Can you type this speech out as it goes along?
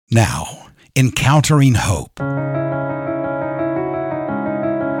Now, encountering hope.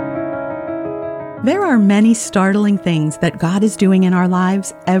 There are many startling things that God is doing in our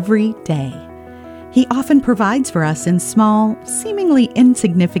lives every day. He often provides for us in small, seemingly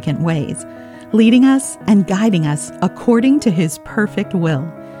insignificant ways, leading us and guiding us according to His perfect will.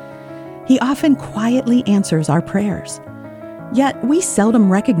 He often quietly answers our prayers, yet we seldom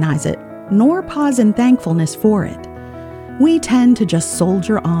recognize it, nor pause in thankfulness for it. We tend to just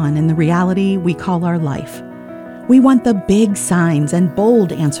soldier on in the reality we call our life. We want the big signs and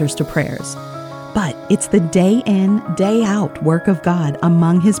bold answers to prayers. But it's the day in, day out work of God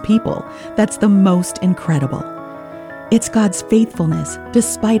among His people that's the most incredible. It's God's faithfulness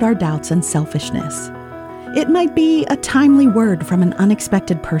despite our doubts and selfishness. It might be a timely word from an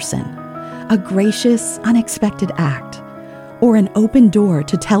unexpected person, a gracious, unexpected act, or an open door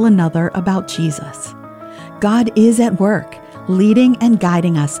to tell another about Jesus. God is at work, leading and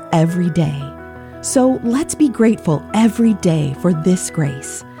guiding us every day. So let's be grateful every day for this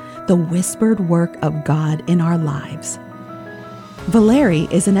grace, the whispered work of God in our lives. Valery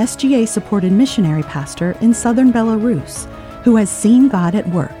is an SGA-supported missionary pastor in southern Belarus who has seen God at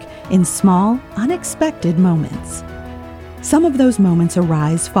work in small, unexpected moments. Some of those moments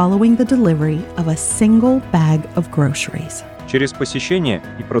arise following the delivery of a single bag of groceries. Through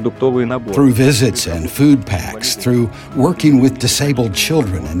visits and food packs, through working with disabled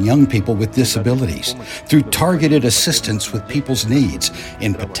children and young people with disabilities, through targeted assistance with people's needs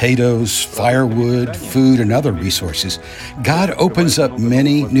in potatoes, firewood, food, and other resources, God opens up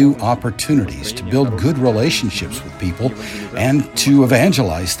many new opportunities to build good relationships with people and to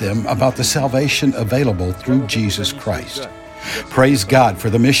evangelize them about the salvation available through Jesus Christ. Praise God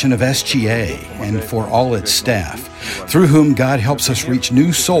for the mission of SGA and for all its staff, through whom God helps us reach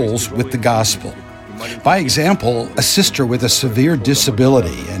new souls with the gospel. By example, a sister with a severe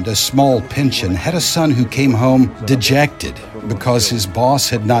disability and a small pension had a son who came home dejected because his boss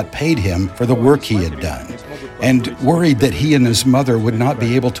had not paid him for the work he had done, and worried that he and his mother would not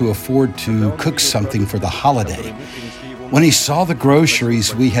be able to afford to cook something for the holiday. When he saw the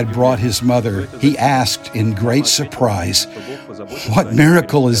groceries we had brought his mother, he asked in great surprise, "What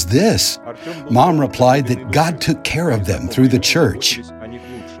miracle is this?" Mom replied that God took care of them through the church.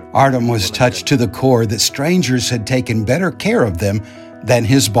 Artem was touched to the core that strangers had taken better care of them than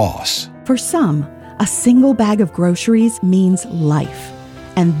his boss. For some, a single bag of groceries means life,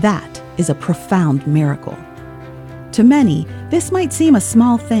 and that is a profound miracle. To many, this might seem a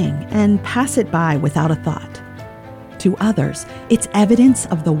small thing and pass it by without a thought. To others, it's evidence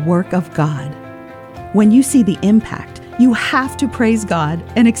of the work of God. When you see the impact, you have to praise God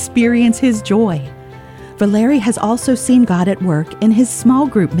and experience His joy. Valery has also seen God at work in his small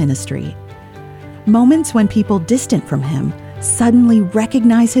group ministry. Moments when people distant from him suddenly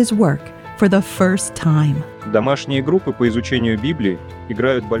recognize his work for the first time.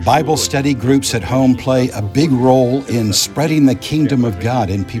 Bible study groups at home play a big role in spreading the kingdom of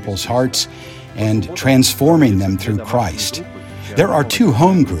God in people's hearts and transforming them through Christ. There are 2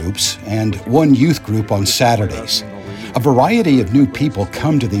 home groups and 1 youth group on Saturdays. A variety of new people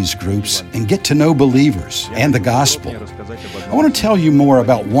come to these groups and get to know believers and the gospel. I want to tell you more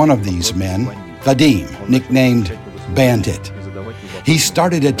about one of these men, Vadim, nicknamed Bandit. He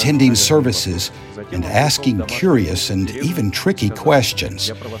started attending services and asking curious and even tricky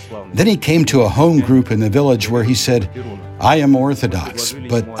questions. Then he came to a home group in the village where he said, "I am Orthodox,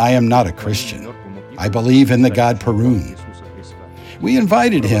 but I am not a Christian. I believe in the God Perun." We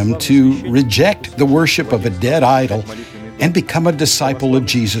invited him to reject the worship of a dead idol and become a disciple of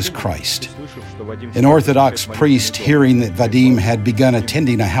Jesus Christ. An Orthodox priest, hearing that Vadim had begun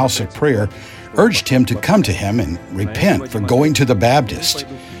attending a house of prayer, urged him to come to him and repent for going to the Baptist.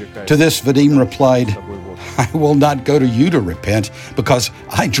 To this, Vadim replied, "I will not go to you to repent because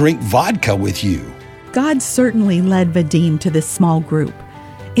I drink vodka with you." God certainly led Vadim to this small group.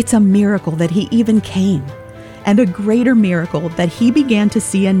 It's a miracle that he even came, and a greater miracle that he began to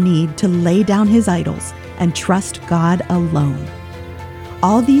see a need to lay down his idols and trust God alone.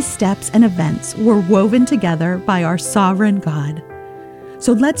 All these steps and events were woven together by our sovereign God.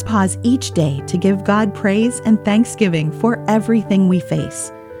 So let's pause each day to give God praise and thanksgiving for everything we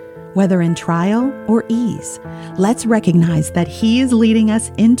face. Whether in trial or ease, let's recognize that He is leading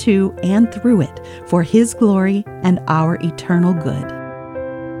us into and through it for His glory and our eternal good.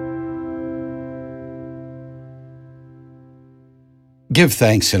 Give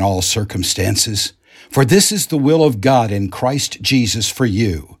thanks in all circumstances, for this is the will of God in Christ Jesus for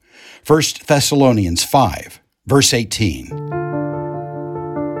you. 1 Thessalonians 5, verse 18.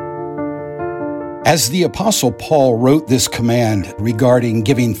 As the Apostle Paul wrote this command regarding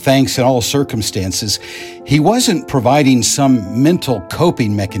giving thanks in all circumstances, he wasn't providing some mental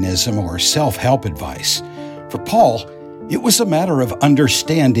coping mechanism or self-help advice. For Paul, it was a matter of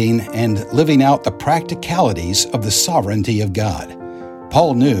understanding and living out the practicalities of the sovereignty of God.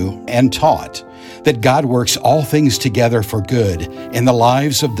 Paul knew and taught that God works all things together for good in the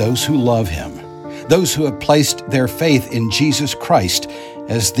lives of those who love Him, those who have placed their faith in Jesus Christ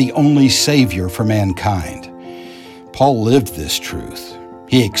as the only Savior for mankind. Paul lived this truth.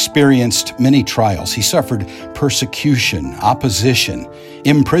 He experienced many trials. He suffered persecution, opposition,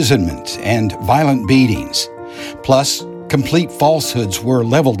 imprisonment, and violent beatings. Plus, complete falsehoods were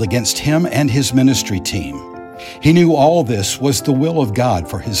leveled against him and his ministry team. He knew all this was the will of God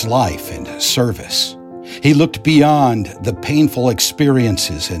for his life and service. He looked beyond the painful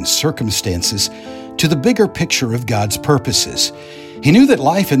experiences and circumstances to the bigger picture of God's purposes. He knew that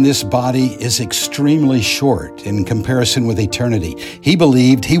life in this body is extremely short in comparison with eternity. He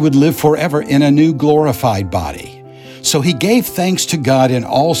believed he would live forever in a new glorified body. So he gave thanks to God in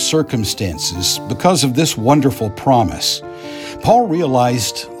all circumstances because of this wonderful promise. Paul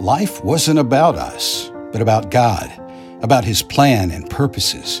realized life wasn't about us, but about God, about His plan and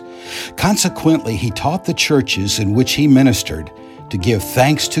purposes. Consequently, he taught the churches in which he ministered to give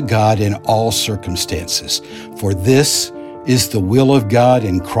thanks to God in all circumstances, for this is the will of God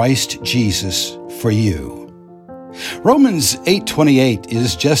in Christ Jesus for you. Romans 8:28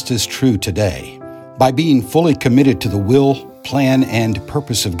 is just as true today. By being fully committed to the will, plan, and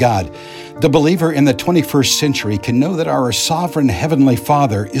purpose of God, the believer in the 21st century can know that our sovereign Heavenly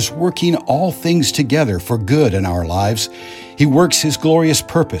Father is working all things together for good in our lives. He works His glorious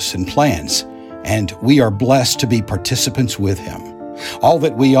purpose and plans, and we are blessed to be participants with Him. All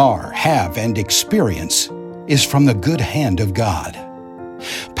that we are, have, and experience is from the good hand of God.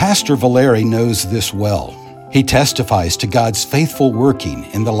 Pastor Valery knows this well. He testifies to God's faithful working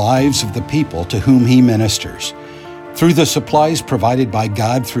in the lives of the people to whom he ministers. Through the supplies provided by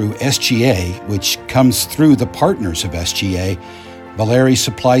God through SGA, which comes through the partners of SGA, Valery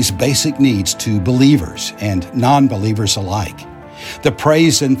supplies basic needs to believers and non-believers alike. The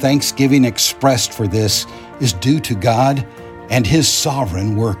praise and thanksgiving expressed for this is due to God and His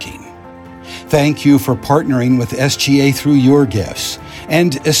sovereign working. Thank you for partnering with SGA through your gifts,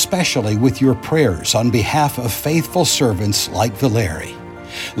 and especially with your prayers on behalf of faithful servants like Valery.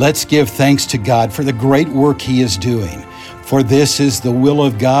 Let's give thanks to God for the great work He is doing, for this is the will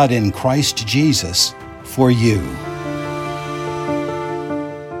of God in Christ Jesus for you.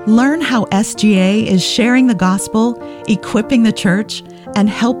 Learn how SGA is sharing the gospel, equipping the church, and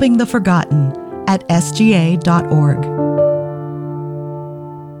helping the forgotten at sga.org.